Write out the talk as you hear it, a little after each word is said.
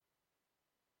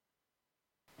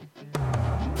Hi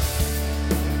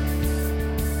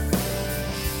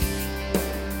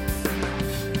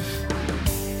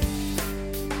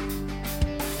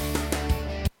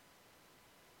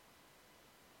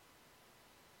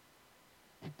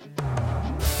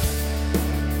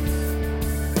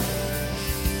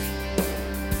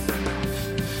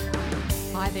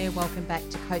there, welcome back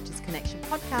to Coaches Connection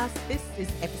Podcast. This is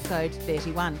episode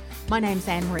 31. My name's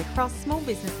Anne-Marie Cross, small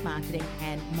business marketing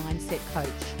and mindset coach.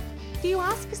 Do you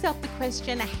ask yourself the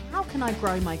question, how can I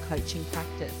grow my coaching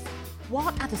practice?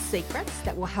 What are the secrets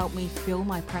that will help me fill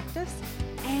my practice?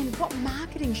 And what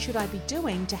marketing should I be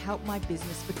doing to help my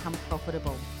business become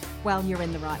profitable? Well, you're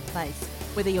in the right place.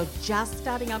 Whether you're just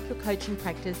starting up your coaching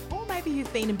practice or maybe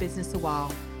you've been in business a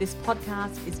while, this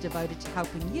podcast is devoted to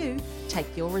helping you take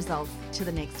your results to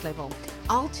the next level.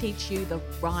 I'll teach you the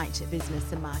right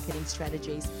business and marketing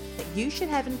strategies that you should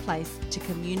have in place to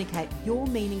communicate your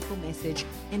meaningful message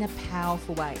in a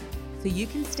powerful way so you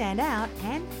can stand out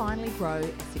and finally grow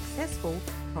a successful,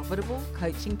 profitable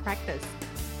coaching practice.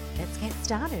 Let's get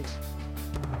started.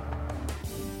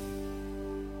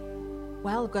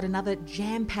 Well, I've got another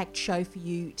jam-packed show for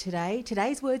you today.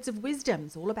 Today's Words of Wisdom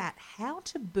is all about how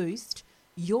to boost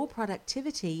your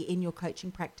productivity in your coaching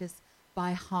practice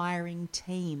by hiring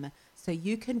team so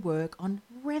you can work on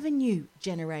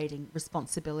revenue-generating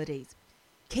responsibilities.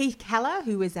 Keith Keller,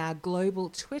 who is our global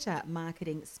Twitter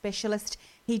marketing specialist,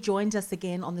 he joins us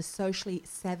again on the Socially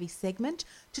Savvy segment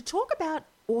to talk about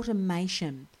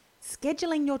automation,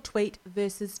 scheduling your tweet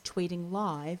versus tweeting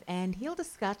live, and he'll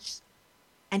discuss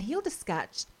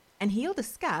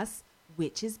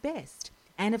which is best.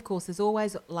 And of course, as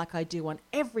always, like I do on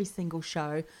every single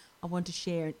show, I want to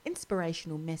share an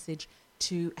inspirational message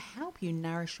to help you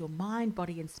nourish your mind,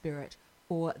 body, and spirit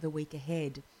for the week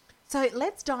ahead. So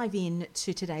let's dive in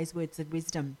to today's Words of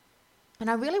Wisdom. And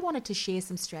I really wanted to share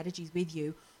some strategies with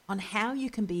you on how you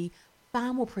can be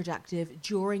far more productive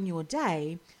during your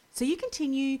day so you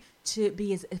continue to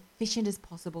be as efficient as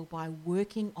possible by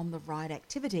working on the right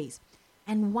activities.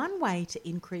 And one way to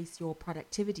increase your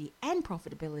productivity and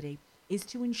profitability is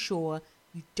to ensure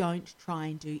you don't try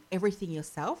and do everything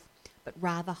yourself, but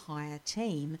rather hire a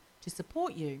team to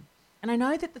support you. And I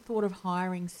know that the thought of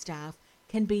hiring staff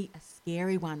can be a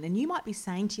scary one. And you might be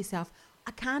saying to yourself,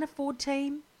 I can't afford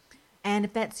team. And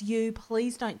if that's you,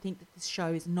 please don't think that this show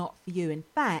is not for you. In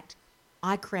fact,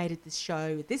 I created this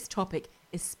show, this topic,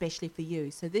 especially for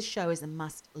you. So this show is a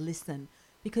must listen.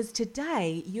 Because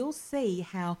today you'll see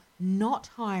how not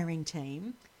hiring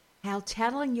team, how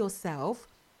telling yourself,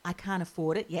 I can't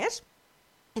afford it yet,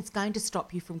 it's going to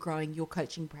stop you from growing your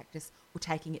coaching practice or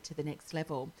taking it to the next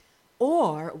level.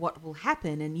 Or what will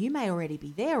happen, and you may already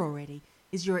be there already,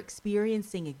 is you're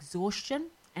experiencing exhaustion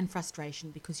and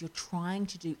frustration because you're trying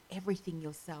to do everything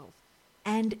yourself.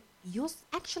 And you're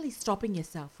actually stopping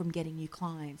yourself from getting new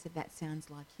clients, if that sounds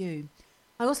like you.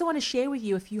 I also want to share with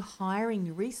you a few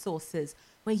hiring resources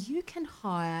where you can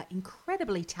hire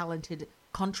incredibly talented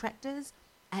contractors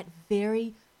at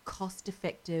very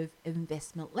cost-effective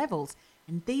investment levels.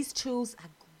 And these tools are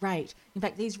great. In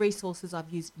fact, these resources, I've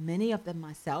used many of them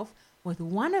myself, with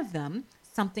one of them,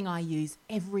 something I use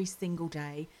every single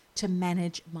day to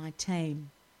manage my team.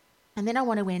 And then I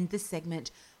want to end this segment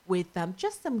with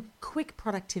just some quick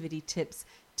productivity tips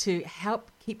to help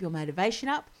keep your motivation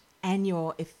up and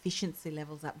your efficiency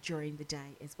levels up during the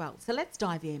day as well. So let's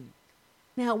dive in.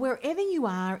 Now, wherever you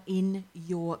are in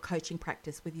your coaching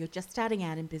practice, whether you're just starting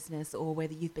out in business or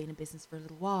whether you've been in business for a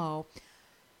little while,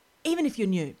 even if you're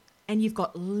new and you've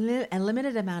got a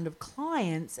limited amount of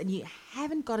clients and you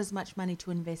haven't got as much money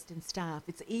to invest in staff,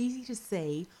 it's easy to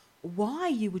see why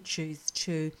you would choose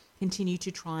to continue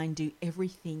to try and do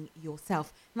everything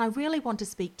yourself. And I really want to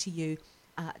speak to you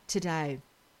today.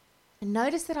 And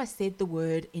notice that I said the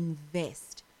word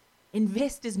invest.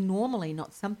 Invest is normally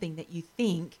not something that you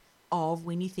think of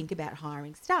when you think about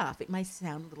hiring staff. It may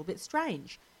sound a little bit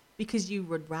strange because you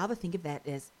would rather think of that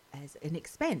as an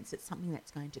expense. It's something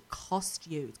that's going to cost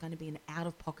you. It's going to be an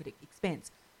out-of-pocket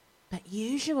expense. But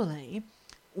usually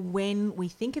when we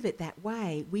think of it that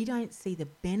way, we don't see the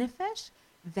benefit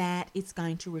that it's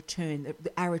going to return,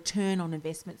 our return on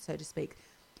investment, so to speak,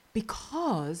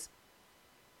 because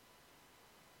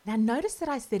now notice that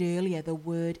I said earlier the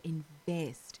word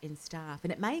invest in staff,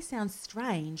 and it may sound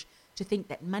strange to think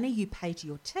that money you pay to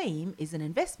your team is an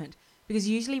investment, because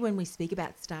usually when we speak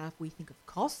about staff, we think of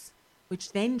costs,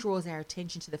 which then draws our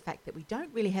attention to the fact that we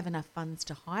don't really have enough funds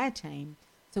to hire a team,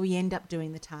 so we end up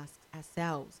doing the tasks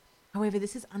ourselves. However,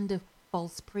 this is under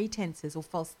false pretenses or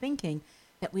false thinking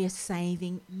that we are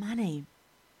saving money.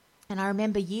 And I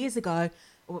remember years ago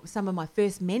some of my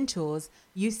first mentors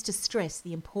used to stress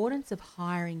the importance of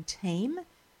hiring team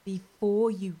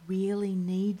before you really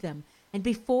need them and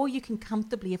before you can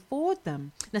comfortably afford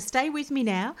them. Now, stay with me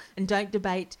now and don't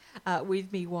debate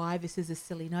with me why this is a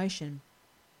silly notion.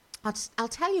 I'll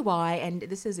tell you why, and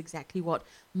this is exactly what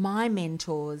my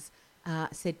mentors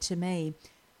said to me.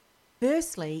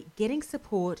 Firstly, getting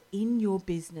support in your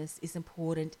business is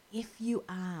important if you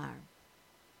are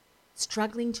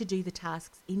struggling to do the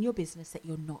tasks in your business that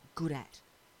you're not good at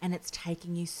and it's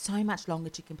taking you so much longer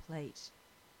to complete.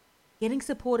 Getting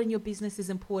support in your business is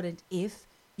important if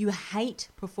you hate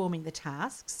performing the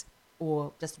tasks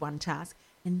or just one task,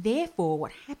 and therefore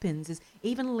what happens is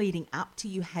even leading up to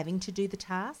you having to do the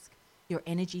task, your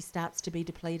energy starts to be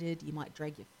depleted, you might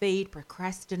drag your feet,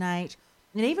 procrastinate,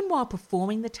 and even while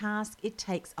performing the task, it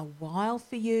takes a while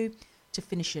for you to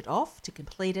finish it off, to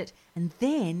complete it, and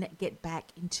then get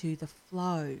back into the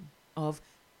flow of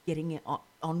getting it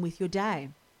on with your day.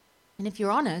 And if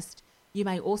you're honest, you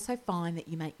may also find that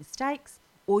you make mistakes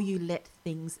or you let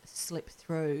things slip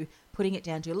through, putting it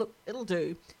down to, look, it'll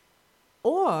do.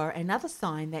 Or another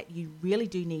sign that you really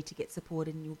do need to get support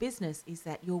in your business is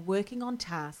that you're working on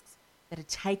tasks that are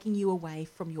taking you away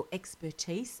from your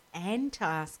expertise and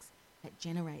tasks that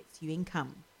generates you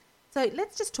income. So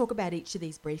let's just talk about each of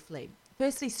these briefly.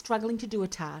 Firstly, struggling to do a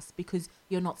task because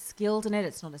you're not skilled in it,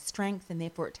 it's not a strength, and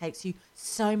therefore it takes you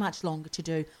so much longer to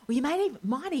do. Or you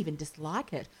might even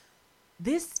dislike it.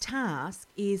 This task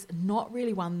is not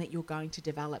really one that you're going to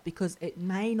develop because it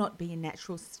may not be a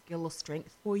natural skill or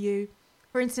strength for you.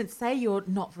 For instance, say you're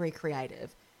not very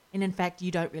creative, and in fact,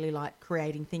 you don't really like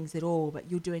creating things at all, but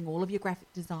you're doing all of your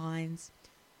graphic designs,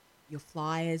 your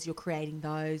flyers, you're creating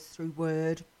those through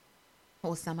Word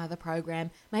or some other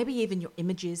program, maybe even your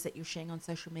images that you're sharing on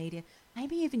social media,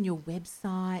 maybe even your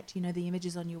website, the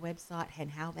images on your website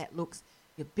and how that looks,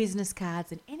 your business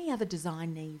cards and any other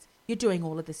design needs. You're doing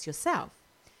all of this yourself.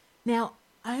 Now,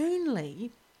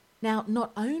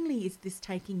 not only is this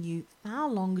taking you far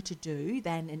longer to do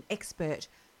than an expert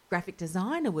graphic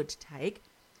designer would take,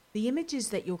 the images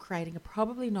that you're creating are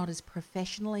probably not as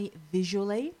professionally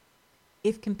visually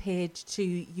if compared to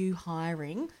you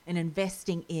hiring and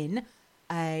investing in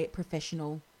a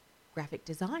professional graphic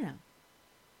designer.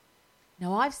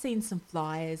 Now, I've seen some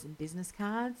flyers and business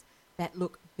cards that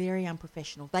look very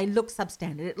unprofessional. They look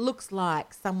substandard. It looks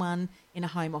like someone in a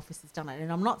home office has done it.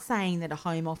 And I'm not saying that a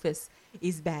home office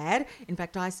is bad. In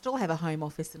fact, I still have a home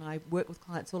office and I work with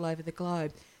clients all over the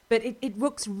globe. But it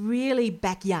looks really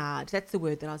backyard. That's the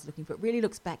word that I was looking for. It really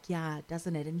looks backyard,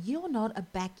 doesn't it? And you're not a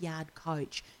backyard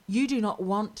coach. You do not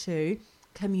want to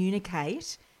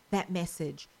communicate that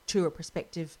message to a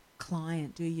prospective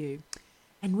client, do you?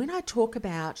 And when I talk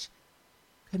about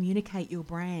communicate your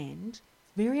brand,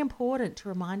 it's very important to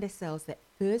remind ourselves that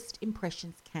first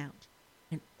impressions count.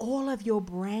 And all of your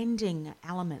branding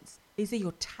elements, these are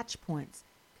your touch points,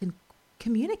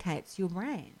 communicates your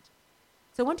brand.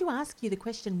 So I want to ask you the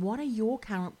question, what are your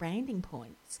current branding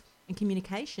points and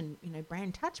communication,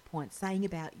 brand touch points saying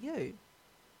about you?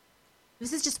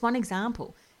 This is just one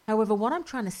example. However, what I'm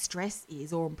trying to stress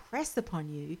is, or impress upon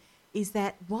you, is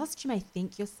that whilst you may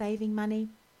think you're saving money,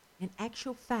 in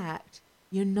actual fact,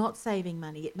 you're not saving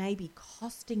money. It may be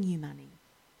costing you money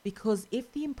because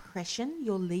if the impression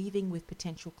you're leaving with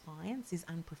potential clients is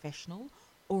unprofessional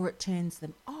or it turns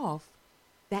them off,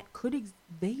 that could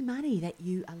be money that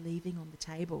you are leaving on the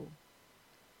table.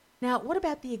 Now, what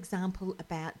about the example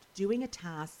about doing a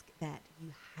task that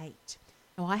you hate?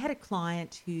 Now, I had a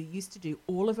client who used to do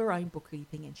all of her own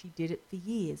bookkeeping and she did it for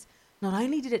years. Not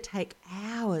only did it take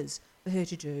hours for her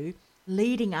to do,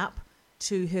 leading up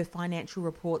to her financial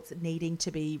reports needing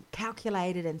to be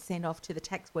calculated and sent off to the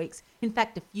tax weeks, in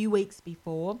fact, a few weeks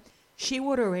before, she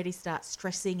would already start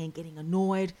stressing and getting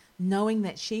annoyed, knowing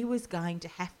that she was going to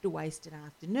have to waste an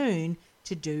afternoon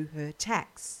to do her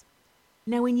tax.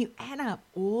 Now, when you add up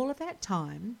all of that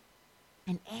time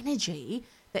and energy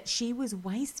that she was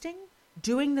wasting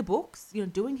doing the books,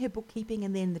 doing her bookkeeping,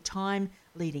 and then the time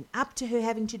leading up to her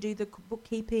having to do the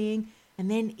bookkeeping, and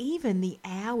then even the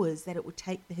hours that it would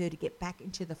take for her to get back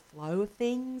into the flow of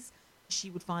things,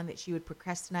 she would find that she would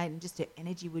procrastinate and just her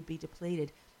energy would be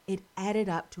depleted. It added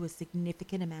up to a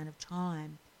significant amount of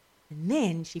time. And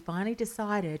then she finally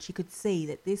decided she could see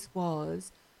that this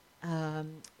was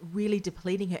really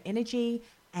depleting her energy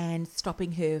and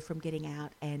stopping her from getting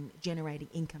out and generating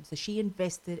income. So she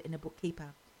invested in a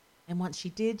bookkeeper. And once she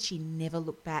did, she never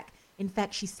looked back. In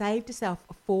fact, she saved herself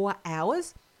 4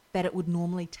 hours that it would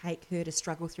normally take her to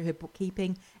struggle through her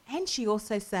bookkeeping. And she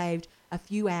also saved a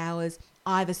few hours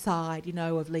either side,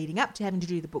 of leading up to having to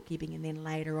do the bookkeeping and then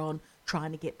later on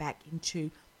trying to get back into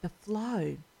the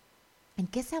flow.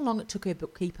 And guess how long it took her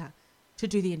bookkeeper to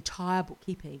do the entire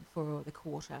bookkeeping for the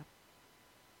quarter?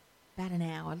 About an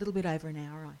hour, a little bit over an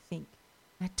hour, I think.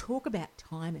 Now, talk about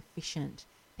time efficient.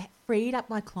 That freed up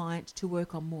my client to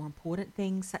work on more important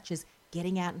things, such as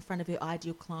getting out in front of her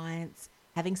ideal clients,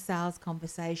 having sales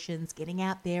conversations, getting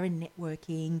out there and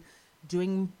networking,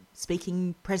 doing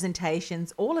speaking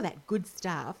presentations, all of that good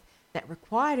stuff that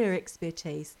required her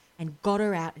expertise and got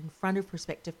her out in front of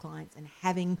prospective clients and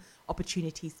having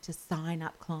opportunities to sign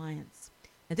up clients.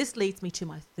 Now, this leads me to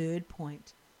my third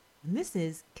point, and this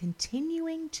is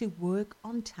continuing to work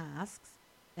on tasks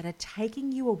that are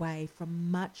taking you away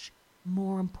from much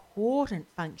more important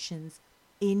functions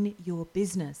in your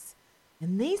business.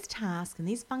 And these tasks and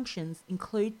these functions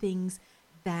include things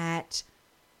that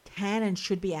can and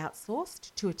should be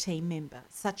outsourced to a team member,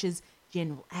 such as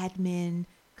general admin,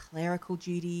 clerical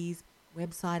duties,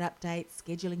 website updates,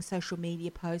 scheduling social media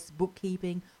posts,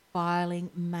 bookkeeping, filing,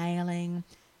 mailing,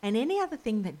 and any other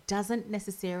thing that doesn't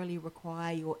necessarily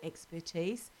require your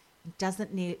expertise,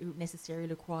 doesn't necessarily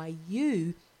require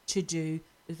you to do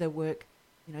the work,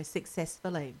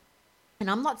 successfully. And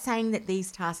I'm not saying that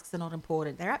these tasks are not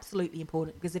important. They're absolutely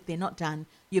important, because if they're not done,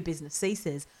 your business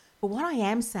ceases. But what I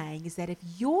am saying is that if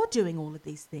you're doing all of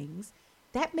these things,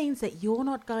 that means that you're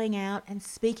not going out and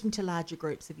speaking to larger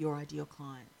groups of your ideal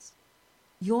clients.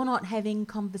 You're not having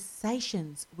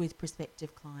conversations with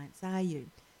prospective clients, are you,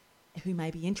 who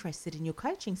may be interested in your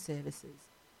coaching services?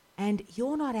 And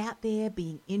you're not out there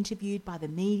being interviewed by the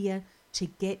media to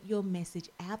get your message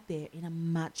out there in a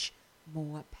much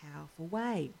more powerful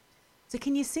way. So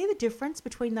can you see the difference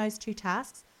between those two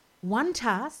tasks? One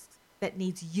task that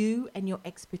needs you and your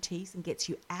expertise and gets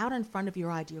you out in front of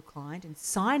your ideal client and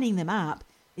signing them up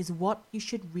is what you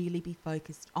should really be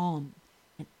focused on.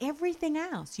 And everything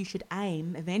else you should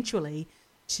aim eventually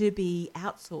to be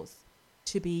outsourced,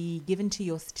 to be given to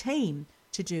your team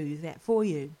to do that for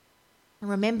you. And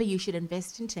remember, you should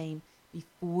invest in team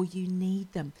before you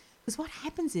need them. Because what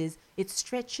happens is it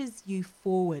stretches you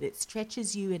forward. It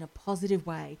stretches you in a positive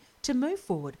way to move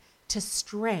forward, to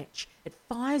stretch. It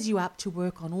fires you up to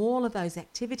work on all of those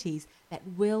activities that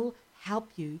will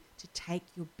help you to take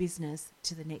your business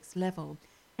to the next level.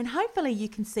 And hopefully you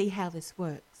can see how this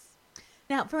works.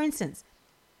 Now, for instance,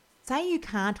 say you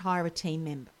can't hire a team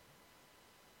member.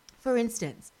 For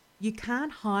instance, you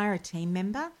can't hire a team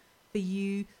member for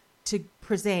you to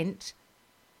present.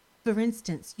 For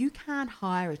instance, you can't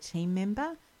hire a team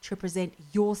member to present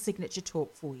your signature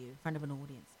talk for you in front of an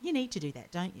audience. You need to do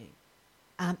that, don't you?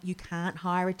 You can't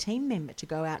hire a team member to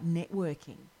go out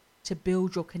networking, to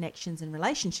build your connections and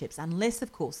relationships, unless,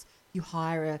 of course, you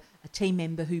hire a team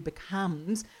member who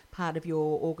becomes part of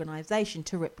your organisation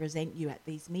to represent you at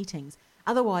these meetings.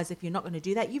 Otherwise, if you're not going to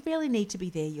do that, you really need to be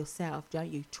there yourself,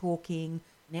 don't you? Talking,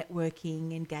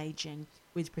 networking, engaging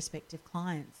with prospective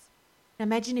clients. Now,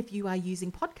 imagine if you are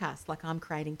using podcasts like I'm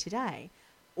creating today,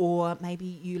 or maybe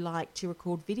you like to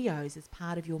record videos as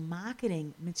part of your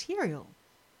marketing material.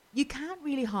 You can't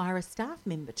really hire a staff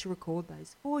member to record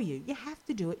those for you. You have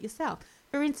to do it yourself.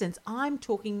 For instance, I'm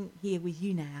talking here with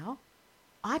you now.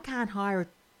 I can't hire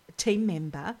a team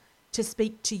member to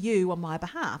speak to you on my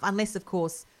behalf, unless, of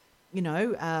course,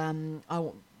 I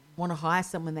want to hire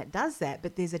someone that does that.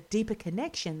 But there's a deeper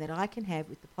connection that I can have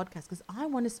with the podcast because I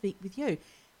want to speak with you.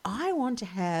 I want to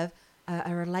have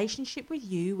a relationship with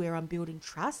you where I'm building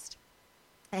trust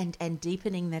and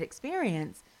deepening that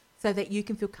experience so that you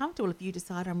can feel comfortable if you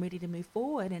decide I'm ready to move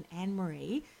forward and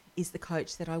Anne-Marie is the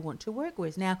coach that I want to work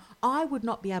with. Now, I would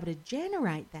not be able to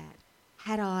generate that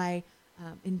had I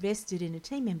invested in a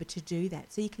team member to do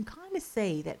that. So you can kind of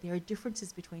see that there are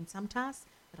differences between some tasks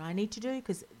that I need to do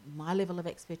because my level of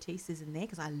expertise is in there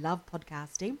because I love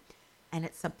podcasting and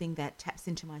it's something that taps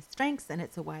into my strengths and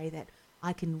it's a way that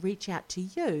I can reach out to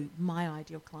you, my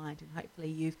ideal client, and hopefully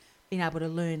you've been able to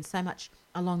learn so much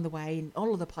along the way in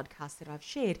all of the podcasts that I've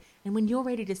shared. And when you're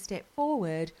ready to step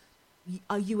forward,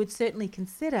 you would certainly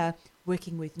consider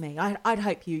working with me. I'd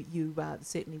hope you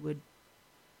certainly would.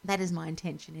 That is my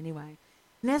intention anyway.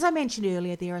 And as I mentioned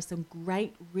earlier, there are some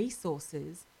great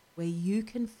resources where you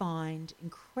can find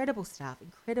incredible staff,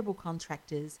 incredible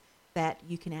contractors that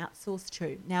you can outsource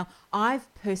to. Now,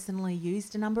 I've personally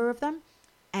used a number of them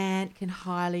and can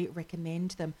highly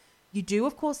recommend them. You do,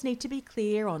 of course, need to be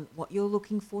clear on what you're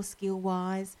looking for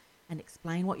skill-wise and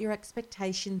explain what your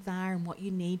expectations are and what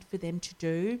you need for them to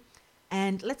do.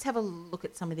 And let's have a look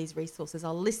at some of these resources.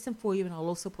 I'll list them for you and I'll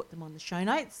also put them on the show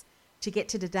notes. To get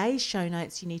to today's show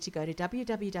notes, you need to go to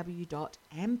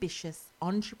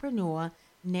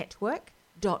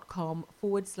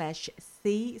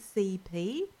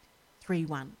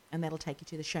www.ambitiousentrepreneurs.network.com/CCP31, and that'll take you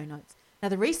to the show notes. Now,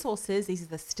 the resources, these are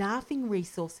the staffing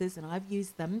resources, and I've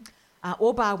used them,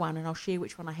 all bar one, and I'll share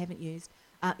which one I haven't used,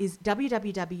 is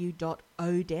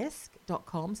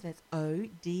www.odesk.com, so that's odesk.com,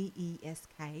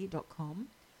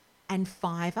 and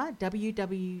Fiverr,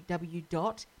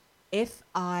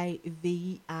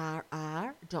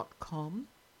 www.fivrr.com.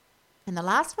 And the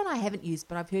last one I haven't used,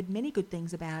 but I've heard many good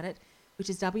things about it, which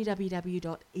is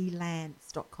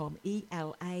www.elance.com,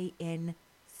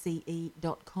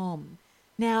 elance.com.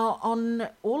 Now, on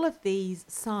all of these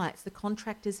sites, the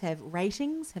contractors have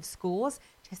ratings, have scores,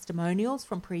 testimonials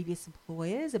from previous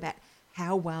employers about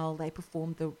how well they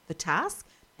performed the task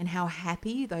and how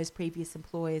happy those previous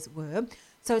employers were.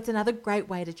 So it's another great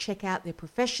way to check out their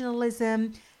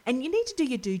professionalism. And you need to do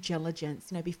your due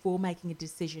diligence, before making a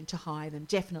decision to hire them,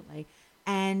 definitely.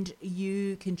 And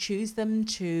you can choose them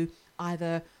to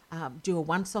either do a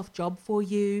once-off job for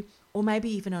you, or maybe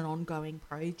even an ongoing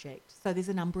project. So there's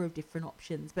a number of different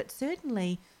options, but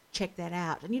certainly check that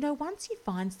out. And once you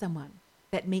find someone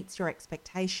that meets your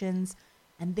expectations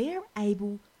and they're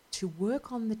able to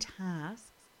work on the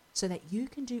tasks so that you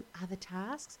can do other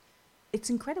tasks, it's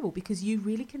incredible, because you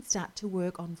really can start to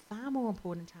work on far more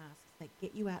important tasks that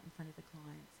get you out in front of the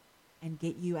clients and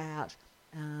get you out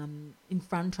in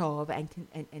front of and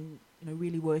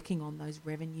really working on those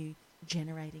revenue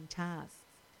generating tasks.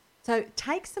 So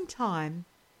take some time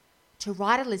to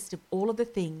write a list of all of the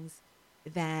things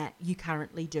that you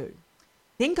currently do.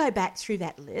 Then go back through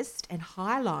that list and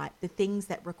highlight the things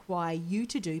that require you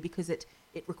to do, because it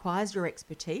requires your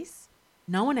expertise.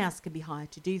 No one else can be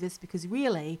hired to do this, because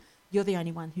really you're the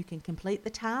only one who can complete the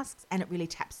tasks, and it really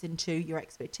taps into your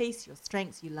expertise, your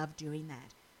strengths. You love doing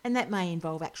that. And that may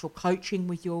involve actual coaching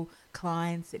with your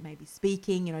clients. It may be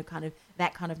speaking, kind of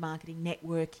that kind of marketing,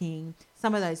 networking.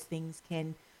 Some of those things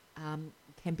can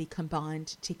be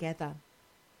combined together.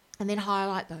 And then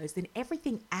highlight those. Then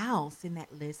everything else in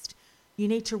that list, you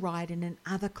need to write in an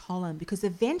other column, because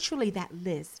eventually that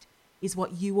list is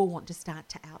what you will want to start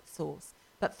to outsource.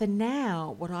 But for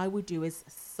now, what I would do is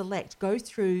go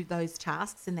through those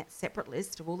tasks in that separate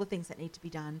list of all the things that need to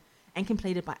be done and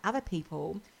completed by other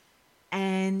people,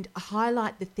 and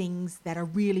highlight the things that are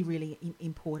really, really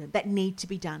important, that need to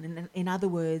be done. And in other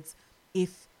words,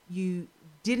 if you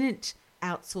didn't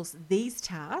outsource these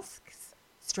tasks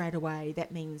straight away,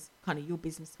 that means kind of your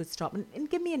business would stop. And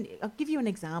I'll give you an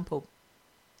example.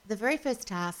 The very first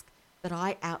task that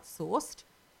I outsourced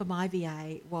for my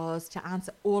VA was to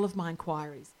answer all of my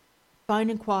inquiries, phone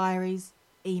inquiries,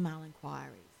 email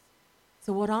inquiries.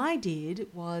 So what I did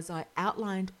was I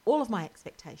outlined all of my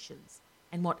expectations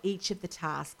and what each of the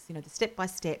tasks, the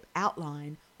step-by-step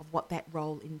outline of what that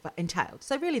role entailed.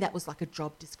 So really that was like a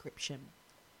job description.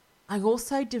 I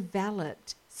also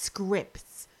developed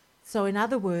scripts. So in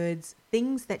other words,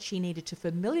 things that she needed to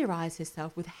familiarize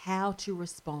herself with how to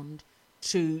respond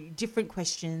to different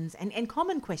questions and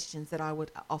common questions that I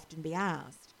would often be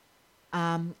asked.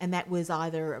 And that was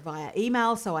either via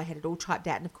email, so I had it all typed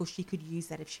out. And of course, she could use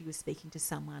that if she was speaking to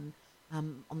someone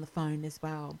on the phone as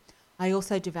well. I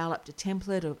also developed a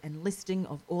template and listing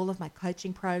of all of my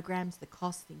coaching programs, the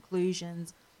costs, the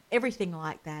inclusions, everything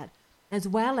like that, as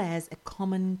well as a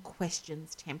common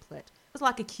questions template. It was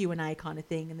like a Q&A kind of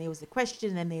thing, and there was a question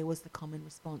and then there was the common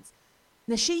response.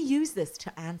 Now, she used this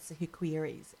to answer her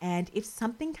queries, and if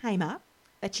something came up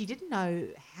that she didn't know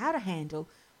how to handle,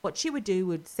 what she would do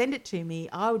would send it to me.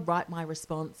 I would write my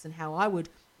response and how I would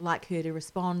like her to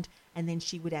respond, and then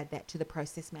she would add that to the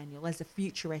process manual as a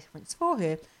future reference for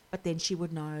her. But then she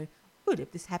would know, good,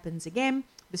 if this happens again,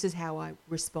 this is how I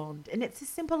respond. And it's as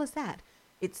simple as that.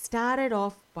 It started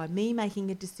off by me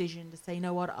making a decision to say, you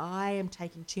know what, I am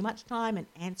taking too much time and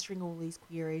answering all these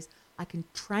queries. I can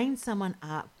train someone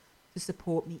up to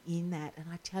support me in that. And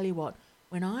I tell you what,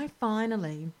 when I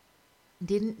finally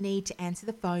didn't need to answer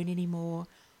the phone anymore,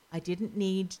 I didn't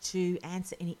need to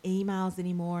answer any emails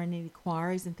anymore and any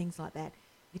inquiries and things like that,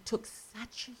 it took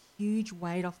such a huge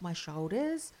weight off my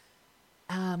shoulders.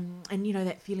 And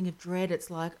that feeling of dread,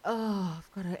 it's like, oh,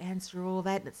 I've got to answer all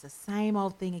that. And it's the same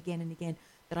old thing again and again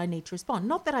that I need to respond.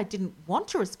 Not that I didn't want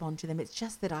to respond to them. It's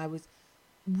just that I was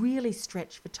really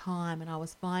stretched for time, and I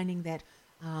was finding that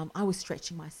I was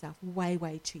stretching myself way,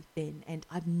 way too thin, and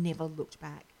I've never looked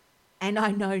back. And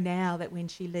I know now that when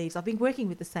she leaves, I've been working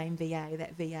with the same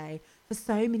VA, for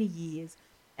so many years,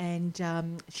 and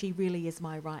she really is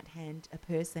my right-hand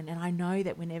person. And I know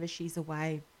that whenever she's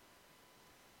away,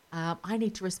 I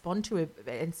need to respond to her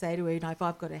and say to her, if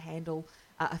I've got to handle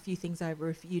a few things over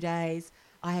a few days,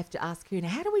 I have to ask her, now,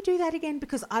 how do we do that again?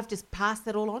 Because I've just passed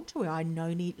that all on to her. I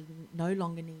no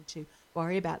longer need to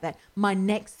worry about that. My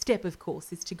next step, of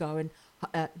course, is to go and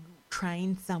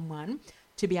train someone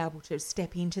to be able to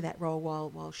step into that role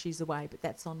while she's away. But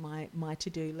that's on my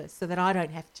to-do list so that I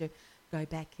don't have to go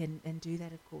back and do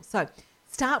that, of course. So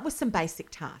start with some basic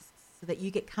tasks so that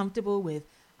you get comfortable with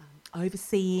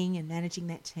overseeing and managing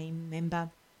that team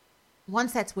member.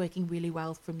 Once that's working really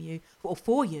well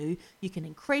for you, you can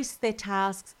increase their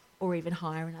tasks or even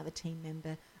hire another team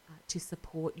member to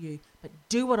support you. But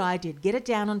do what I did. Get it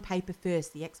down on paper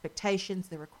first, the expectations,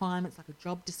 the requirements, like a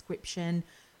job description,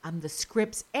 the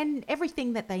scripts, and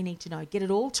everything that they need to know. Get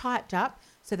it all typed up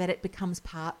so that it becomes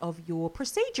part of your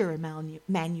procedure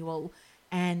manual.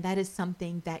 And that is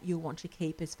something that you'll want to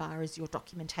keep as far as your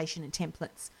documentation and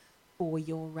templates for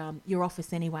your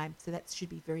office anyway. So that should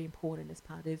be very important as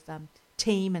part of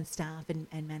team and staff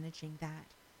and managing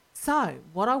that. So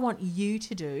what I want you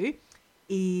to do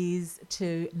is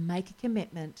to make a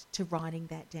commitment to writing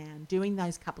that down, doing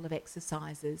those couple of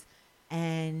exercises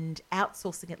and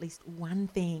outsourcing at least one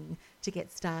thing to get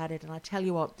started. And I tell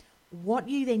you what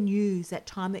you then use, that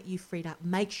time that you freed up,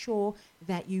 make sure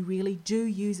that you really do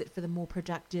use it for the more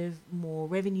productive, more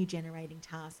revenue generating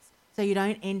tasks. So you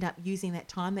don't end up using that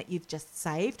time that you've just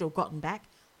saved or gotten back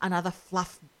on other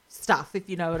fluff stuff, if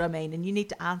you know what I mean. And you need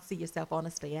to answer yourself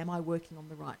honestly, am I working on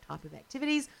the right type of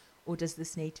activities, or does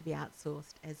this need to be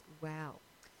outsourced as well?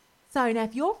 So now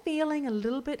if you're feeling a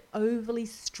little bit overly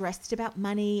stressed about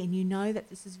money and you know that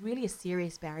this is really a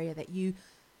serious barrier that you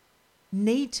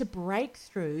need to break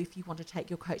through if you want to take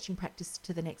your coaching practice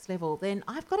to the next level, then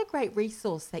I've got a great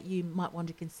resource that you might want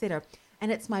to consider.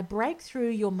 And it's my Breakthrough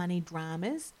Your Money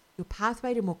Dramas, Your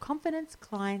Pathway to More Confidence,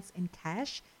 Clients and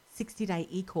Cash 60-day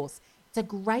e-course. It's a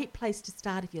great place to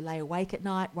start if you lay awake at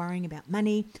night worrying about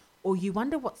money, or you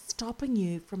wonder what's stopping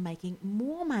you from making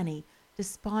more money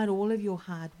despite all of your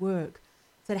hard work.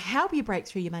 So to help you break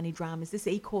through your money dramas, this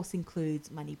e-course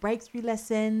includes money breakthrough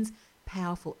lessons,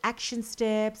 powerful action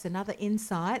steps and other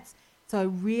insights. So I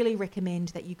really recommend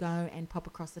that you go and pop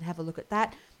across and have a look at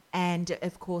that. And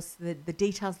of course, the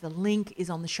details, the link is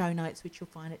on the show notes, which you'll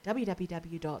find at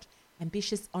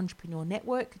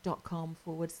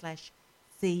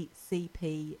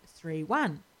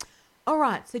www.ambitiousentrepreneurnetwork.com/CCP31. All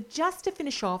right, so just to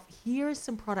finish off, here are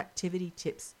some productivity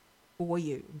tips for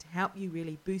you and to help you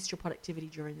really boost your productivity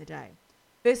during the day.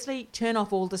 Firstly, turn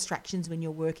off all distractions when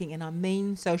you're working, and I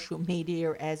mean social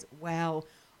media as well.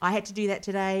 I had to do that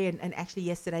today and actually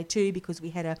yesterday too, because we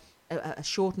had a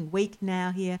shortened week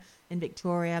now here in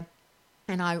Victoria,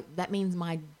 and that means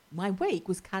my week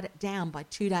was cut down by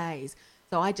 2 days.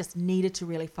 So I just needed to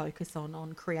really focus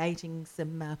on creating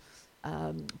some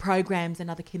programs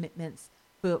and other commitments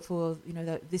for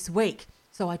this week.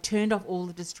 So I turned off all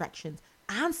the distractions.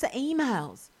 Answer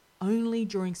emails only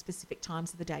during specific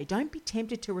times of the day. Don't be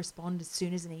tempted to respond as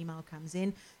soon as an email comes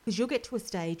in, because you'll get to a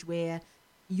stage where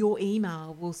your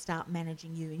email will start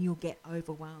managing you and you'll get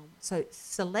overwhelmed. So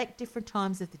select different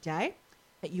times of the day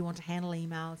that you want to handle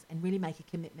emails and really make a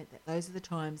commitment that those are the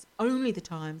times, only the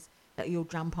times that you'll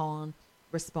jump on,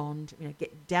 respond,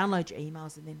 download your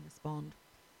emails and then respond.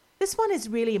 This one is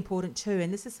really important too,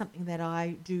 and this is something that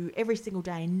I do every single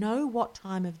day. Know what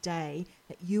time of day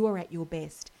that you are at your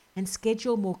best and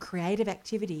schedule more creative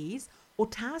activities or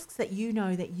tasks that you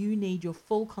know that you need your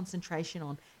full concentration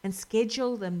on, and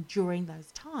schedule them during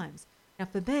those times. Now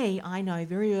for me, I know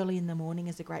very early in the morning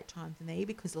is a great time for me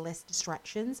because less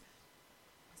distractions.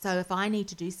 So if I need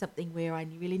to do something where I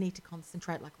really need to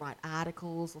concentrate, like write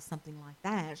articles or something like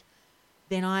that,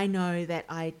 then I know that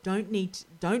I don't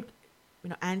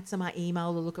answer my email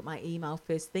or look at my email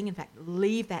first thing. In fact,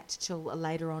 leave that till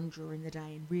later on during the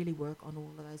day and really work on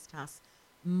all of those tasks.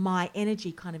 My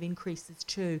energy kind of increases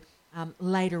too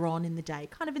later on in the day,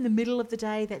 kind of in the middle of the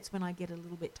day. That's when I get a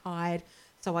little bit tired.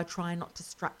 So I try not to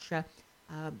structure,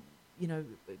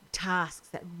 tasks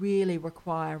that really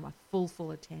require my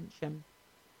full attention.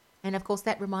 And of course,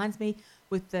 that reminds me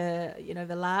with the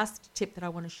last tip that I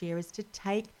want to share is to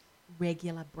take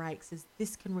regular breaks, as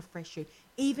this can refresh you,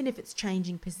 even if it's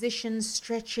changing positions,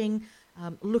 stretching,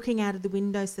 looking out of the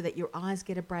window so that your eyes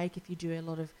get a break if you do a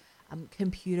lot of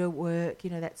computer work,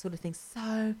 that sort of thing.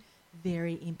 So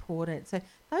very important. So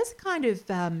those are kind of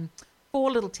 4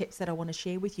 little tips that I want to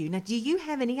share with you. Now, do you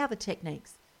have any other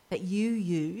techniques that you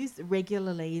use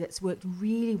regularly that's worked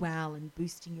really well in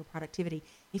boosting your productivity?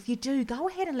 If you do, go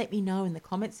ahead and let me know in the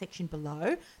comment section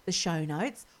below the show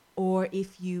notes. Or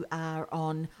if you are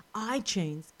on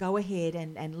iTunes, go ahead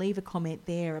and leave a comment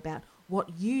there about what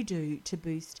you do to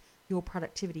boost your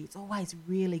productivity. It's always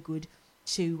really good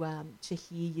to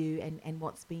hear you and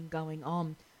what's been going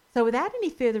on. So without any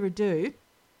further ado,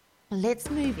 let's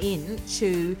move in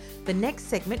to the next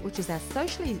segment, which is our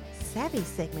Socially Savvy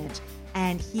segment,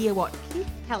 and hear what Keith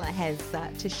Keller has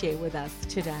to share with us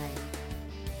today.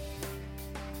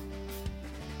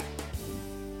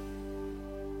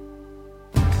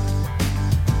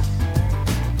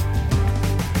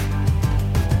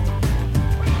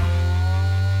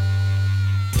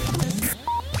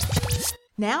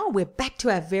 Now we're back to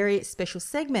our very special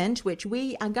segment, which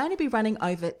we are going to be running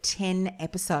over 10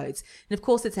 episodes. And of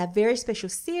course, it's our very special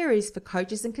series for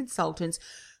coaches and consultants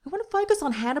who want to focus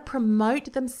on how to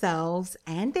promote themselves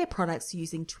and their products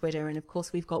using Twitter. And of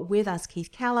course, we've got with us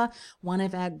Keith Keller, one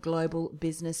of our global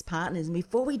business partners. And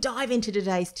before we dive into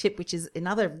today's tip, which is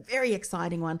another very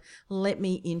exciting one, let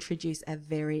me introduce a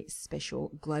very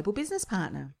special global business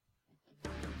partner.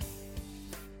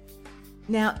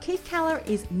 Now, Keith Keller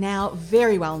is now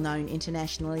very well known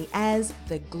internationally as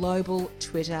the Global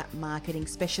Twitter Marketing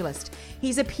Specialist.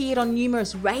 He's appeared on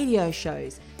numerous radio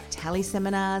shows,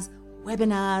 teleseminars,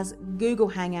 webinars, Google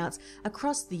Hangouts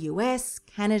across the US,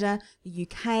 Canada, the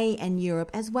UK and Europe,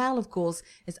 as well, of course,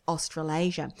 as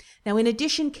Australasia. Now, in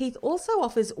addition, Keith also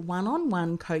offers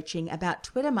one-on-one coaching about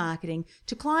Twitter marketing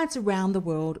to clients around the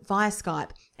world via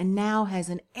Skype, and now has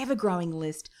an ever-growing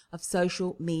list of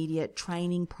social media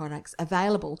training products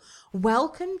available.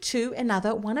 Welcome to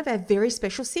another one of our very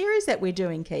special series that we're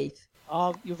doing, Keith.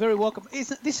 Oh, you're very welcome.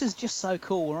 This is just so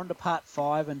cool. We're on to part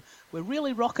 5 and we're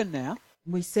really rocking now.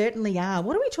 We certainly are.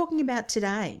 What are we talking about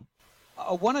today?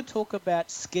 I want to talk about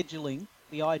scheduling,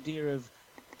 the idea of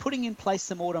putting in place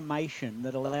some automation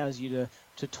that allows you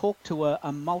to talk to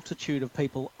a multitude of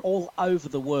people all over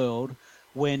the world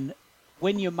when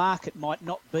your market might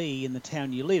not be in the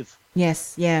town you live.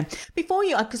 Yes, yeah. Before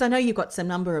you, because I know you've got some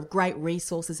number of great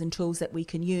resources and tools that we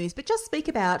can use, but just speak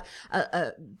about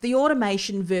the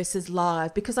automation versus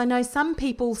live, because I know some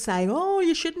people say, oh,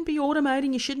 you shouldn't be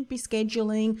automating, you shouldn't be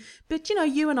scheduling, but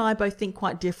you and I both think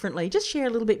quite differently. Just share a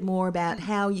little bit more about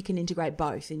how you can integrate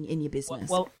both in your business.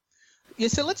 Well, yeah,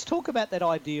 so let's talk about that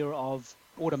idea of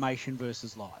automation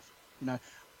versus live.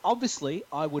 Obviously,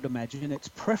 I would imagine it's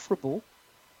preferable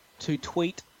to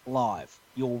tweet live.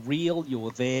 You're real,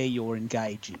 you're there, you're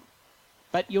engaging.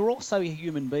 But you're also a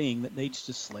human being that needs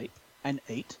to sleep and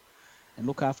eat and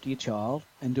look after your child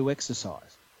and do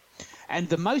exercise. And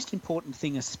the most important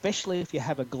thing, especially if you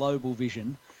have a global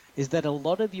vision, is that a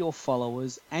lot of your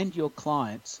followers and your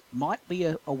clients might be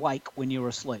awake when you're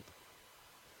asleep.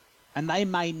 And they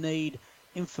may need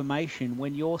information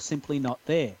when you're simply not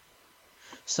there.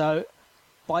 So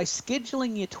by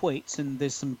scheduling your tweets, and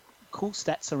there's some cool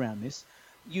stats around this,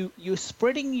 you're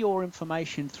spreading your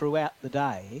information throughout the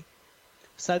day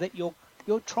so that you're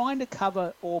trying to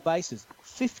cover all bases.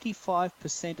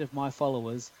 55% of my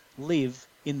followers live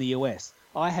in the US.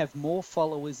 I have more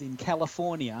followers in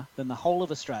California than the whole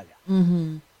of Australia.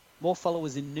 Mm-hmm. More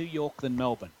followers in New York than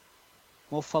Melbourne.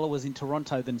 More followers in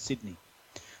Toronto than Sydney.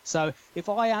 So if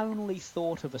I only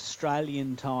thought of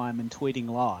Australian time and tweeting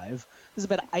live, there's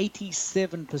about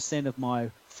 87% of my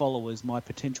followers, my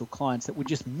potential clients, that would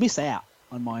just miss out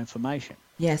on my information.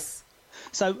 Yes.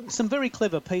 So some very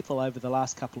clever people over the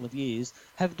last couple of years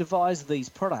have devised these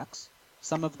products,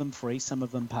 some of them free, some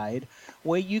of them paid,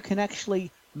 where you can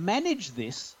actually manage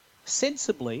this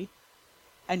sensibly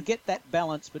and get that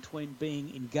balance between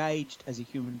being engaged as a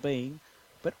human being,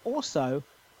 but also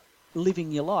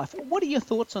living your life. What are your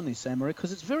thoughts on this, Anne-Marie?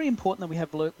 Because it's very important that we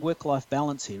have work-life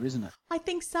balance here, isn't it? I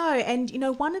think so. And,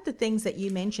 one of the things that you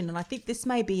mentioned, and I think this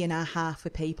may be an aha for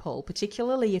people,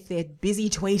 particularly if they're busy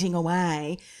tweeting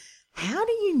away, how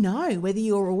do you know whether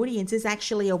your audience is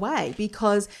actually away?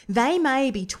 Because they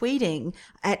may be tweeting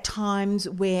at times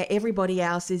where everybody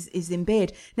else is in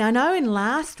bed. Now, I know in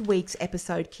last week's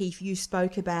episode, Keith, you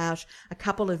spoke about a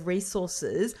couple of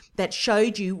resources that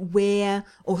showed you where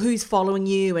or who's following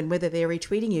you and whether they're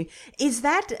retweeting you. Is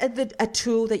that a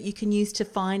tool that you can use to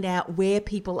find out where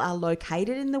people are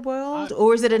located in the world?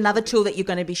 Or is it another tool that you're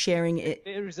going to be sharing?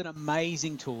 There is an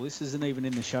amazing tool. This isn't even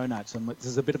in the show notes. This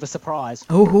is a bit of a surprise.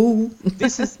 Oh,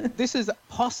 This is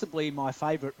possibly my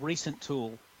favourite recent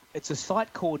tool. It's a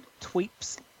site called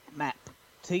Tweepsmap,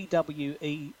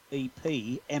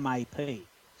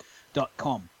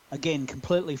 TweepMap.com. Again,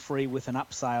 completely free with an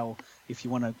upsell if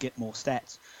you want to get more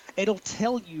stats. It'll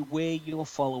tell you where your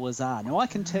followers are. Now, I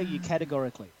can tell you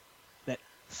categorically that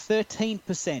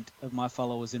 13% of my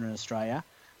followers are in Australia,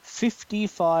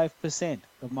 55%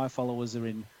 of my followers are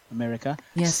in America,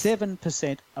 yes.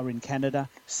 7% are in Canada,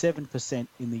 7%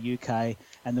 in the UK,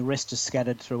 and the rest are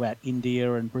scattered throughout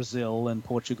India and Brazil and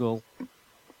Portugal.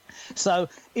 So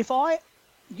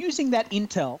using that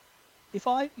intel, if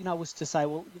I was to say,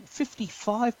 well,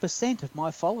 55% of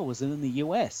my followers are in the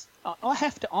US, I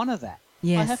have to honour that.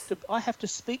 Yes. I have to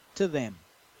speak to them.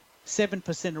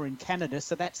 7% are in Canada,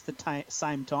 so that's the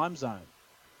same time zone.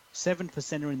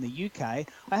 7% are in the UK.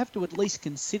 I have to at least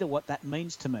consider what that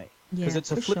means to me. Because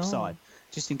it's a flip side.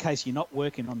 Just in case you're not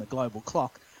working on the global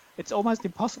clock, it's almost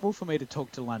impossible for me to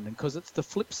talk to London because it's the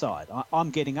flip side. I'm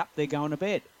getting up, they're going to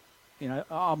bed.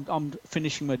 I'm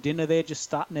finishing my dinner, they're just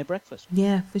starting their breakfast.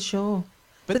 Yeah, for sure.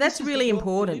 But So that's this is the really world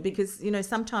we live important in. because,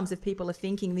 sometimes if people are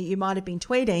thinking that you might have been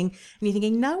tweeting and you're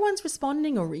thinking no one's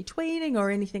responding or retweeting or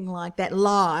anything like that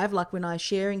live, like when I'm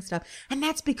sharing stuff. And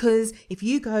that's because if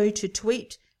you go to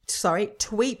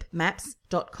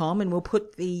tweepmaps.com, and we'll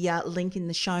put the link in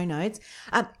the show notes,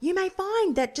 you may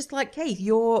find that, just like Keith,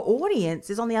 your audience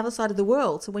is on the other side of the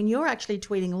world. So when you're actually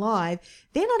tweeting live,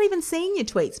 they're not even seeing your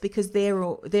tweets because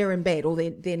they're in bed, or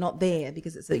they're not there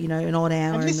because it's an odd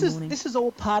hour And in the morning. this is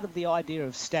all part of the idea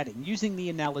of statting, using the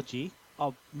analogy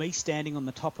of me standing on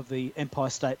the top of the Empire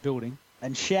State Building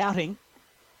and shouting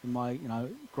in my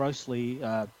grossly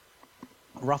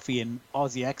ruffian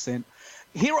Aussie accent,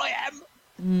 "Here I am."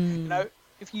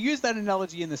 If you use that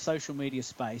analogy in the social media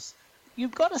space,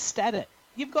 you've got to stat it.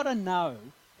 You've got to know,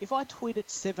 if I tweet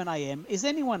at 7 a.m, is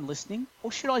anyone listening?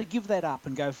 Or should I give that up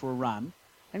and go for a run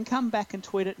and come back and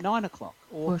tweet at 9 o'clock?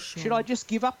 Or should I just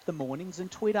give up the mornings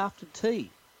and tweet after tea,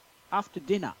 after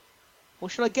dinner? Or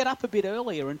should I get up a bit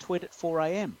earlier and tweet at 4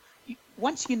 a.m?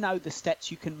 Once you know the stats,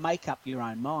 you can make up your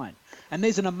own mind. And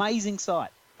there's an amazing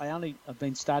site. I've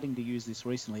been starting to use this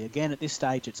recently. Again, at this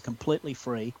stage, it's completely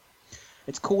free.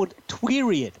 It's called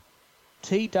Tweeriod,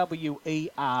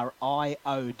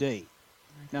 Tweeriod.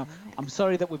 Now, I'm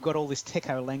sorry that we've got all this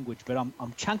techo language, but I'm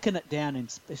chunking it down in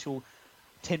special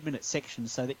 10-minute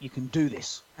sections so that you can do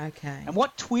this. Okay. And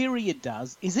what Tweeriod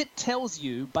does is it tells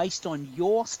you, based on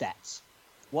your stats,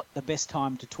 what the best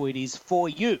time to tweet is for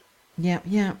you.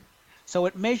 Yeah. So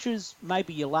it measures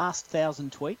maybe your last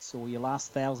 1,000 tweets or your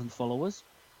last 1,000 followers.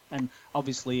 And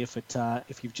obviously, if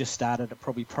you've just started, it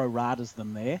probably pro-ratas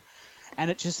them there. And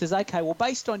it just says, okay, well,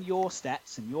 based on your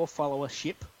stats and your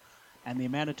followership and the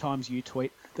amount of times you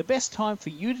tweet, the best time for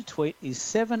you to tweet is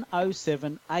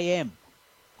 7:07 a.m.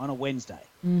 on a Wednesday.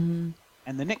 Mm-hmm.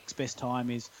 And the next best time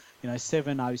is,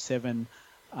 7:07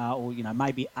 or,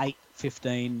 maybe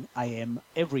 8:15 a.m.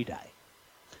 every day.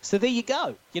 So there you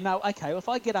go. Okay, well, if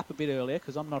I get up a bit earlier,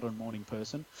 because I'm not a morning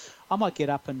person, I might get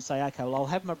up and say, okay, well, I'll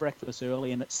have my breakfast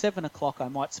early, and at 7 o'clock I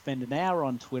might spend an hour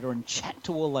on Twitter and chat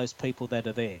to all those people that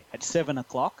are there. At 7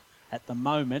 o'clock, at the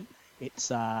moment, it's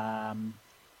 2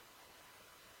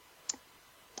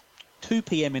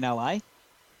 p.m. in LA.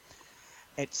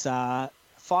 It's 5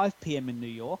 p.m. in New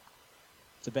York.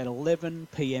 It's about 11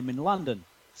 p.m. in London.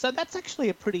 So that's actually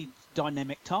a pretty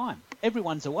dynamic time.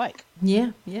 Everyone's awake.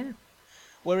 Yeah.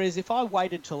 Whereas if I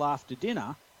waited till after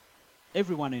dinner,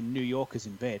 everyone in New York is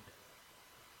in bed.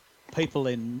 People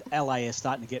in LA are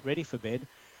starting to get ready for bed.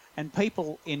 And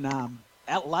people in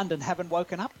London haven't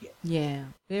woken up yet. Yeah,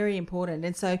 very important.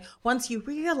 And so once you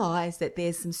realise that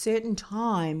there's some certain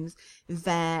times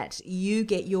that you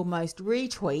get your most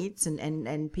retweets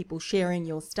and people sharing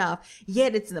your stuff,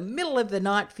 yet it's in the middle of the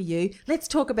night for you, let's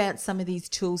talk about some of these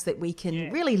tools that we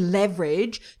can really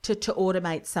leverage to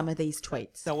automate some of these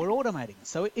tweets. So we're automating.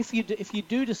 So if you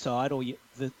do decide, or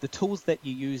the tools that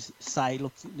you use say,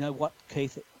 look, you know what,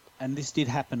 Keith, and this did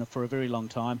happen for a very long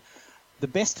time, the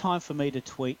best time for me to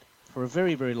tweet for a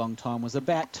very, very long time was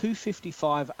about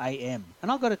 2:55 a.m. And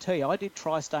I've got to tell you, I did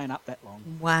try staying up that long.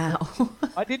 Wow.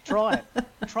 I did try it.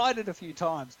 Tried it a few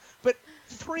times. But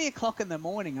 3 o'clock in the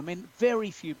morning, I mean, very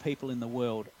few people in the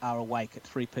world are awake at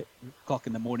 3 o'clock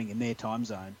in the morning in their time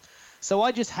zone. So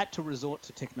I just had to resort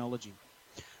to technology.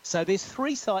 So there's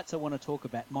 3 sites I want to talk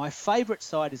about. My favourite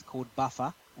site is called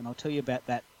Buffer, and I'll tell you about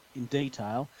that in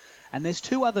detail. And there's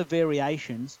 2 other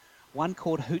variations, one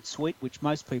called Hootsuite, which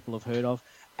most people have heard of,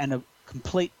 and a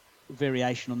complete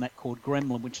variation on that called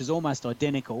Gremlin, which is almost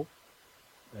identical,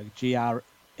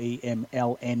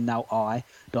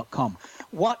 gremlni.com.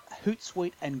 What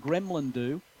Hootsuite and Gremlin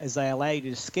do is they allow you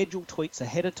to schedule tweets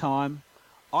ahead of time.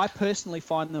 I personally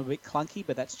find them a bit clunky,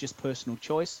 but that's just personal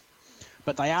choice.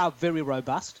 But they are very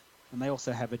robust, and they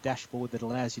also have a dashboard that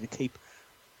allows you to keep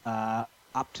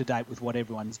up to date with what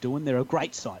everyone's doing. They're a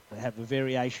great site. They have a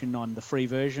variation on the free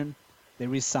version.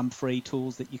 There is some free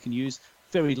tools that you can use,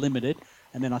 very limited.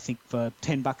 And then I think for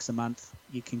 $10 a month,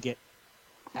 you can get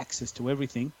access to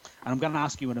everything. And I'm going to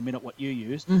ask you in a minute what you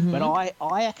use. Mm-hmm. But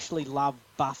I actually love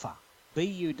Buffer,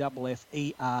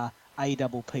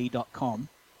 BUFFERAPP.com,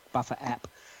 Buffer app.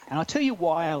 And I'll tell you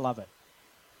why I love it.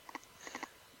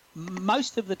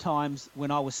 Most of the times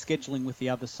when I was scheduling with the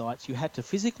other sites, you had to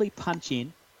physically punch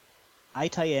in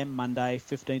 8 a.m. Monday,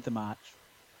 15th of March,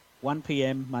 1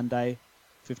 p.m. Monday,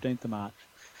 15th of March.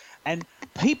 And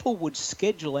people would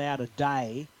schedule out a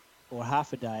day or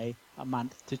half a day a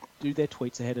month to do their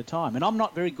tweets ahead of time. And I'm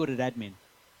not very good at admin.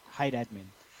 Hate admin.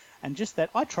 And just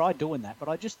that, I tried doing that, but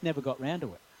I just never got round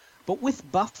to it. But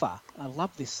with Buffer, I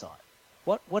love this site.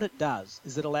 What it does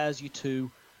is it allows you to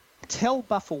tell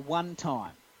Buffer one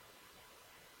time,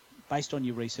 based on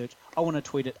your research, I want to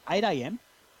tweet at 8 a.m.,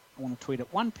 I want to tweet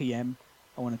at 1 p.m.,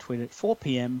 I want to tweet at 4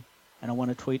 p.m., and I want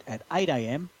to tweet at 8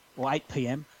 a.m. or 8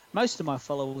 p.m. Most of my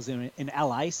followers are in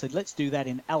LA, so let's do that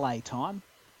in LA time.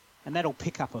 And that'll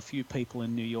pick up a few people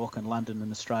in New York and London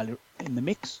and Australia in the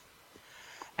mix.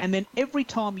 And then every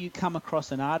time you come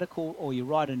across an article or you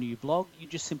write a new blog, you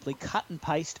just simply cut and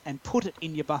paste and put it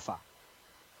in your buffer.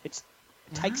 It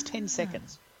takes 10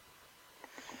 seconds.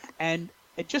 And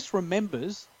it just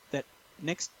remembers that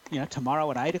tomorrow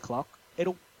at 8 o'clock,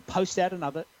 it'll post out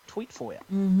another tweet for you.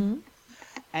 Mm-hmm.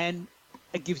 And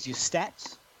it gives you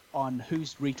stats on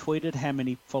who's retweeted, how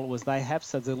many followers they have.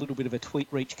 So there's a little bit of a tweet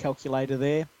reach calculator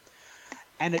there.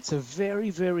 And it's a very,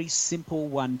 very simple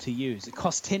one to use. It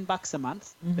costs $10 a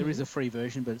month. Mm-hmm. There is a free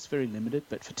version, but it's very limited.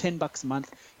 But for $10 a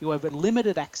month, you have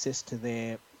limited access to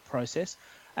their process.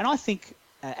 And I think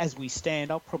as we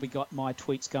stand, I've probably got my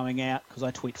tweets going out, because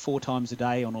I tweet 4 times a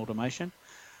day on automation,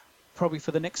 probably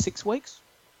for the next 6 weeks.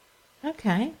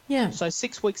 Okay, yeah. So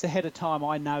 6 weeks ahead of time,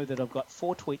 I know that I've got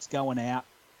 4 tweets going out.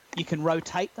 You can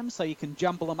rotate them, so you can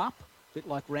jumble them up, a bit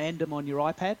like random on your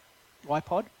iPod.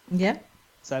 Yeah.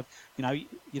 So, you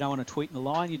don't want to tweet in a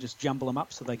line, you just jumble them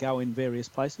up so they go in various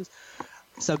places.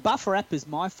 So Buffer app is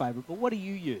my favourite, but what do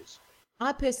you use?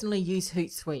 I personally use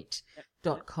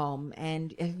Hootsuite.com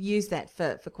and have used that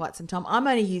for quite some time. I'm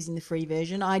only using the free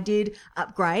version. I did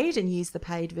upgrade and use the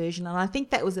paid version, and I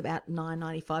think that was about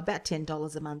 $9.95, about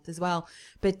 $10 a month as well.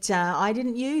 But I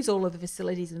didn't use all of the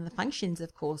facilities and the functions,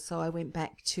 of course, so I went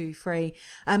back to free.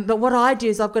 But what I do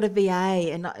is I've got a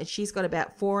VA, and she's got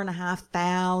about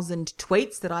 4,500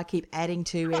 tweets that I keep adding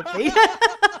to every...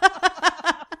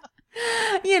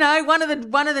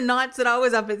 One of the nights that I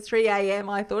was up at 3 a.m,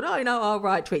 I thought, I'll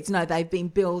write tweets. No, they've been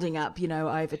building up,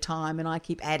 over time, and I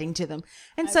keep adding to them.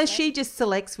 And so she just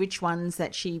selects which ones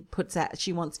that she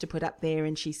wants to put up there,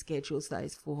 and she schedules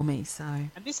those for me. So.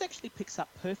 And this actually picks up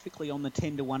perfectly on the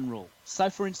 10-to-1 rule. So,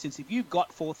 for instance, if you've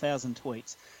got 4,000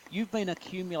 tweets, you've been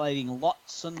accumulating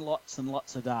lots and lots and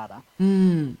lots of data,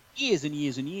 years and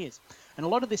years and years. And a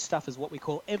lot of this stuff is what we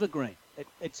call evergreen.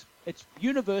 It's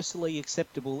universally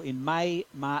acceptable in May,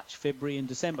 March, February and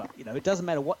December. It doesn't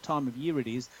matter what time of year it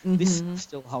is, this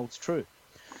still holds true.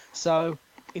 So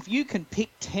if you can pick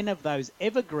 10 of those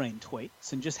evergreen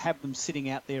tweets and just have them sitting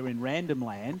out there in random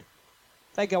land,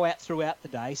 they go out throughout the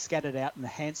day, scattered out in the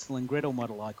Hansel and Gretel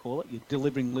model, I call it. You're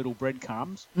delivering little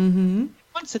breadcrumbs. Mm-hmm.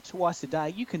 Once or twice a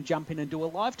day, you can jump in and do a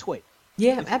live tweet.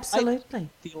 Yeah, absolutely.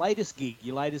 The latest gig,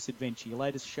 your latest adventure, your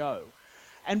latest show.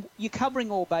 And you're covering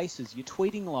all bases. You're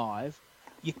tweeting live.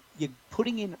 You're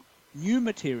putting in new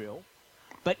material,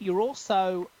 but you're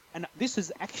also, and this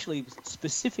is actually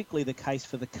specifically the case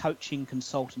for the coaching,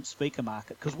 consultant, speaker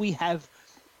market, because we have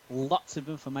lots of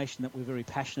information that we're very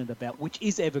passionate about, which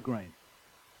is evergreen.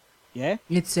 Yeah?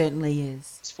 It certainly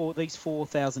is. These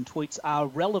 4,000 tweets are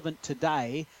relevant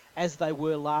today as they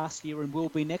were last year and will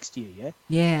be next year, yeah?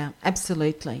 Yeah,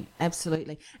 absolutely.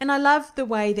 Absolutely. And I love the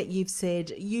way that you've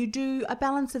said you do a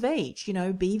balance of each,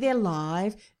 be there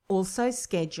live, also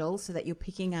schedule so that you're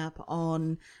picking up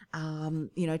on,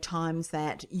 times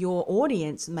that your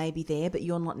audience may be there, but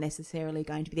you're not necessarily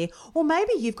going to be there. Or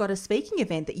maybe you've got a speaking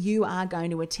event that you are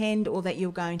going to attend or that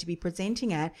you're going to be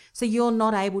presenting at, so you're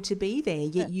not able to be there,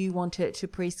 yet you want to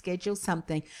pre-schedule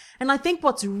something. And I think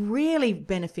what's really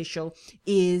beneficial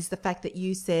is the fact that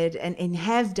you said and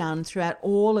have done throughout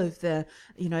all of the,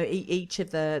 each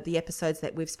of the episodes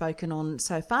that we've spoken on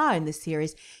so far in this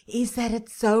series, is that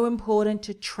it's so important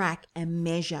to track and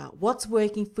measure what's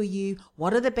working for you,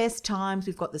 what are the best times.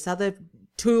 We've got this other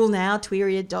tool now,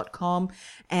 Tweeriad.com,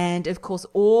 and of course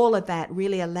all of that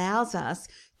really allows us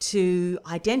to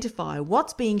identify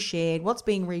what's being shared, what's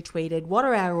being retweeted, what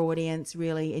are our audience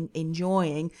really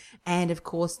enjoying, and of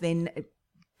course then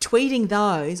tweeting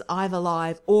those either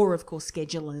live or of course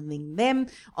scheduling them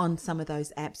on some of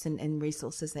those apps and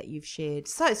resources that you've shared.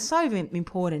 So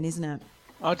important, isn't it?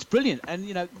 Oh, it's brilliant. And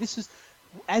this is,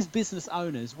 as business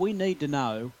owners, we need to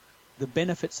know the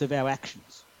benefits of our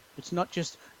actions. It's not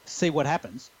just see what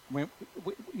happens.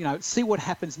 See what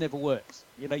happens never works.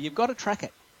 You've got to track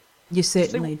it. You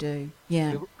certainly do.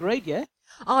 Yeah. Agreed, yeah?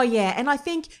 Oh, yeah. And I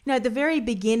think, at the very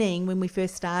beginning when we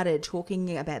first started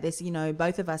talking about this,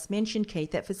 both of us mentioned,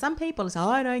 Keith, that for some people it's,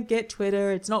 I don't get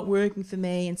Twitter, it's not working for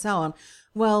me and so on.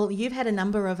 Well, you've had a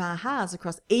number of ahas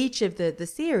across each of the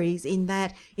series in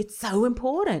that it's so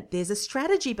important. There's a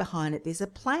strategy behind it. There's a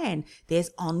plan.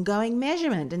 There's ongoing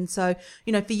measurement. And so,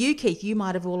 for you, Keith, you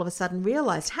might have all of a sudden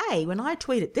realized, hey, when I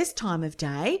tweet at this time of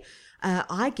day,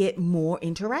 I get more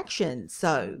interaction.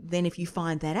 So then if you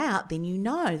find that out, then you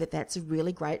know that that's a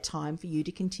really great time for you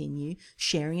to continue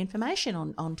sharing information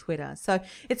on Twitter. So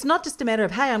it's not just a matter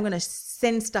of, hey, I'm going to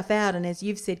send stuff out. And as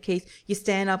you've said, Keith, you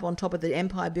stand up on top of the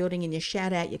Empire building and you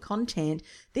shout out your content.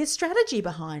 There's strategy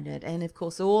behind it. And of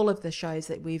course, all of the shows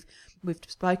that we've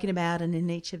spoken about and in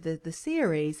each of the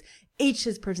series, each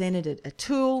has presented a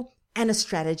tool and a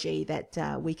strategy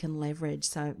that we can leverage.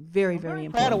 So very important.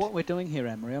 I'm proud of what we're doing here,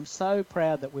 Anne-Marie. I'm so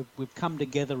proud that we've come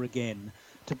together again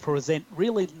to present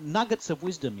really nuggets of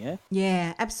wisdom, yeah?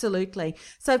 Yeah, absolutely.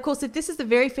 So, of course, if this is the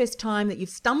very first time that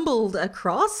you've stumbled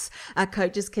across a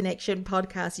Coaches Connection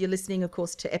podcast, you're listening, of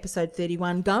course, to episode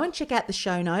 31, go and check out the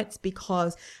show notes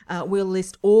because we'll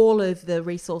list all of the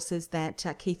resources that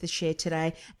Keith has shared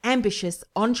today.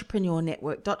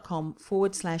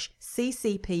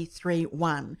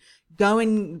 ambitiousentrepreneurnetwork.com/CCP31. Go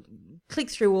and click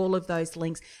through all of those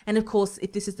links. And of course,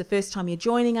 if this is the first time you're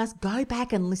joining us, go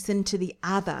back and listen to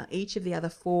each of the other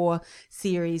 4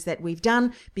 series that we've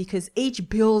done, because each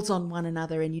builds on one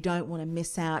another and you don't want to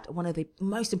miss out one of the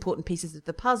most important pieces of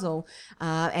the puzzle.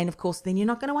 And of course, then you're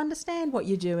not going to understand what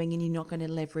you're doing and you're not going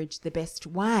to leverage the best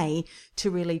way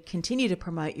to really continue to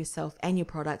promote yourself and your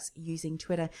products using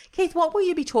Twitter. Keith, what will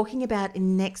you be talking about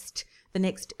in the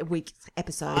next week's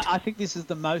episode? I think this is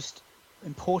the most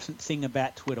important thing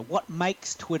about Twitter. What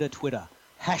makes Twitter Twitter?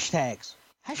 Hashtags.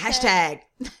 Hashtag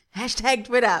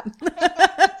Twitter.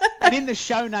 And in the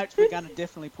show notes, we're going to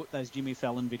definitely put those Jimmy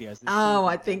Fallon videos. Oh,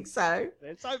 I think so.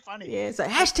 They're so funny. Yeah, so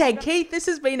hashtag Keith, this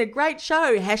has been a great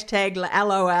show. Hashtag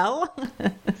LOL.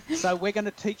 So we're going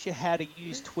to teach you how to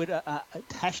use Twitter,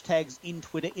 hashtags in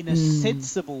Twitter in a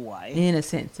sensible way. In a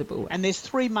sensible way. And there's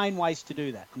 3 main ways to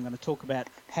do that. I'm going to talk about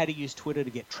how to use Twitter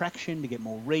to get traction, to get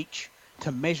more reach,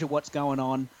 to measure what's going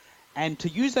on, and to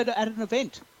use that at an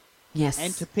event. Yes.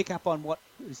 And to pick up on what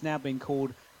is now being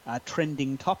called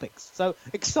trending topics. So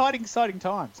exciting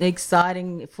times.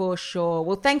 Exciting for sure.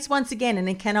 Well, thanks once again, and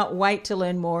I cannot wait to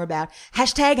learn more about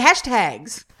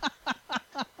hashtags.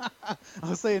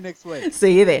 I'll see you next week.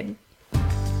 See you then.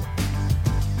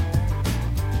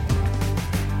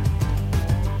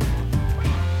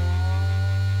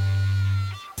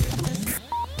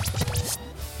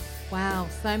 Wow,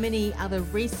 so many other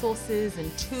resources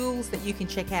and tools that you can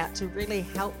check out to really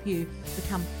help you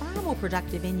become far more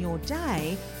productive in your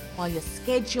day while you're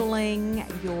scheduling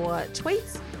your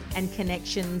tweets and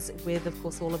connections with, of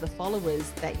course, all of the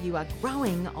followers that you are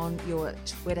growing on your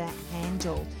Twitter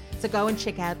handle. So go and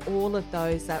check out all of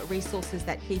those resources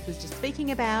that Keith was just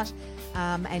speaking about.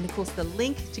 And of course, the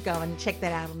link to go and check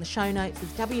that out on the show notes is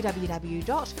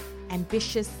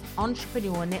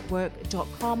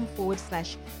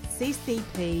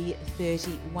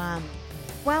www.ambitiousentrepreneurnetwork.com/CCP31.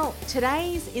 Well,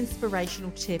 today's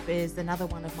inspirational tip is another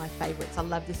one of my favorites. I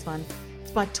love this one. It's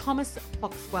by Thomas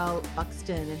Foxwell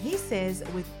Buxton. And he says,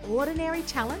 with ordinary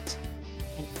talent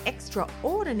and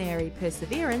extraordinary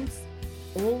perseverance,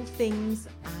 all things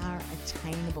are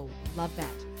attainable. Love that.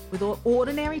 With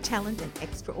ordinary talent and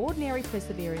extraordinary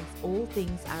perseverance, all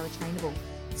things are attainable.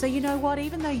 So you know what?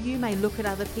 Even though you may look at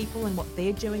other people and what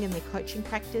they're doing in their coaching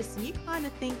practice, and you kind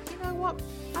of think, you know what?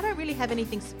 I don't really have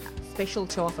anything special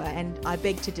to offer, and I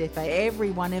beg to differ.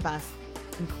 Every one of us,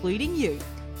 including you,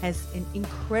 has an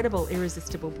incredible,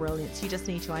 irresistible brilliance. You just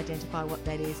need to identify what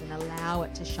that is and allow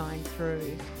it to shine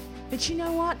through. But you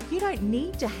know what? You don't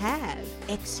need to have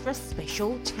extra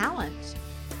special talent.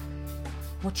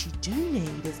 What you do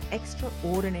need is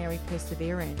extraordinary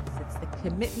perseverance. It's the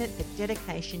commitment, the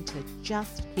dedication to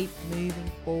just keep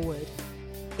moving forward.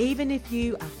 Even if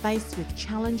you are faced with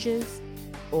challenges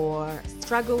or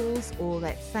struggles or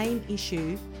that same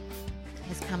issue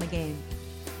has come again,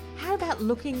 how about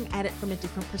looking at it from a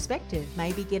different perspective?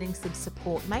 Maybe getting some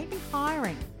support, maybe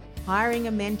hiring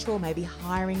a mentor, maybe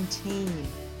hiring team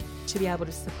to be able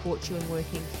to support you in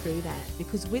working through that.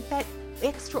 Because with that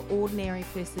extraordinary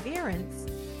perseverance,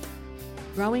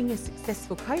 growing a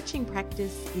successful coaching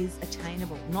practice is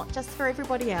attainable, not just for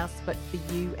everybody else, but for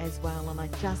you as well. And I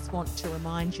just want to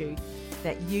remind you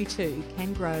that you too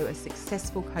can grow a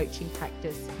successful coaching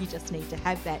practice. You just need to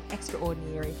have that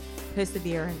extraordinary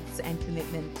perseverance and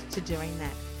commitment to doing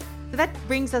that. So that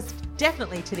brings us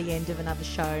definitely to the end of another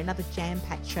show, another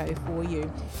jam-packed show for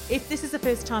you. If this is the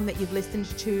first time that you've listened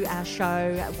to our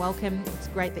show, welcome. It's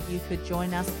great that you could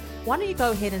join us. Why don't you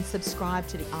go ahead and subscribe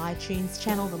to the iTunes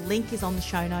channel? The link is on the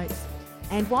show notes.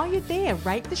 And while you're there,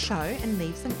 rate the show and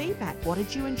leave some feedback. What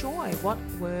did you enjoy? What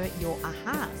were your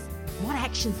ahas? What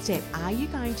action step are you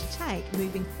going to take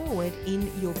moving forward in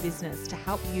your business to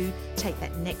help you take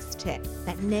that next step,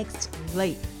 that next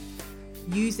leap?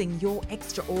 using your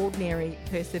extraordinary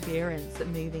perseverance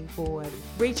moving forward.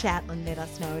 Reach out and let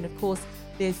us know. And of course,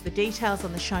 there's the details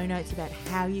on the show notes about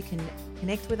how you can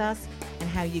connect with us and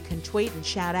how you can tweet and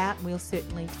shout out. And we'll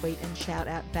certainly tweet and shout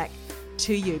out back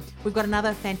to you. We've got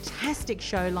another fantastic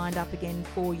show lined up again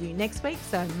for you next week,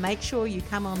 so make sure you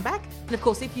come on back. And of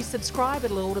course, if you subscribe,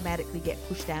 it'll automatically get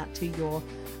pushed out to your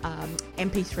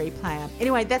MP3 player.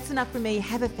 Anyway, that's enough from me.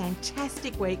 Have a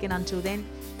fantastic week, and until then,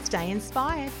 stay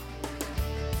inspired.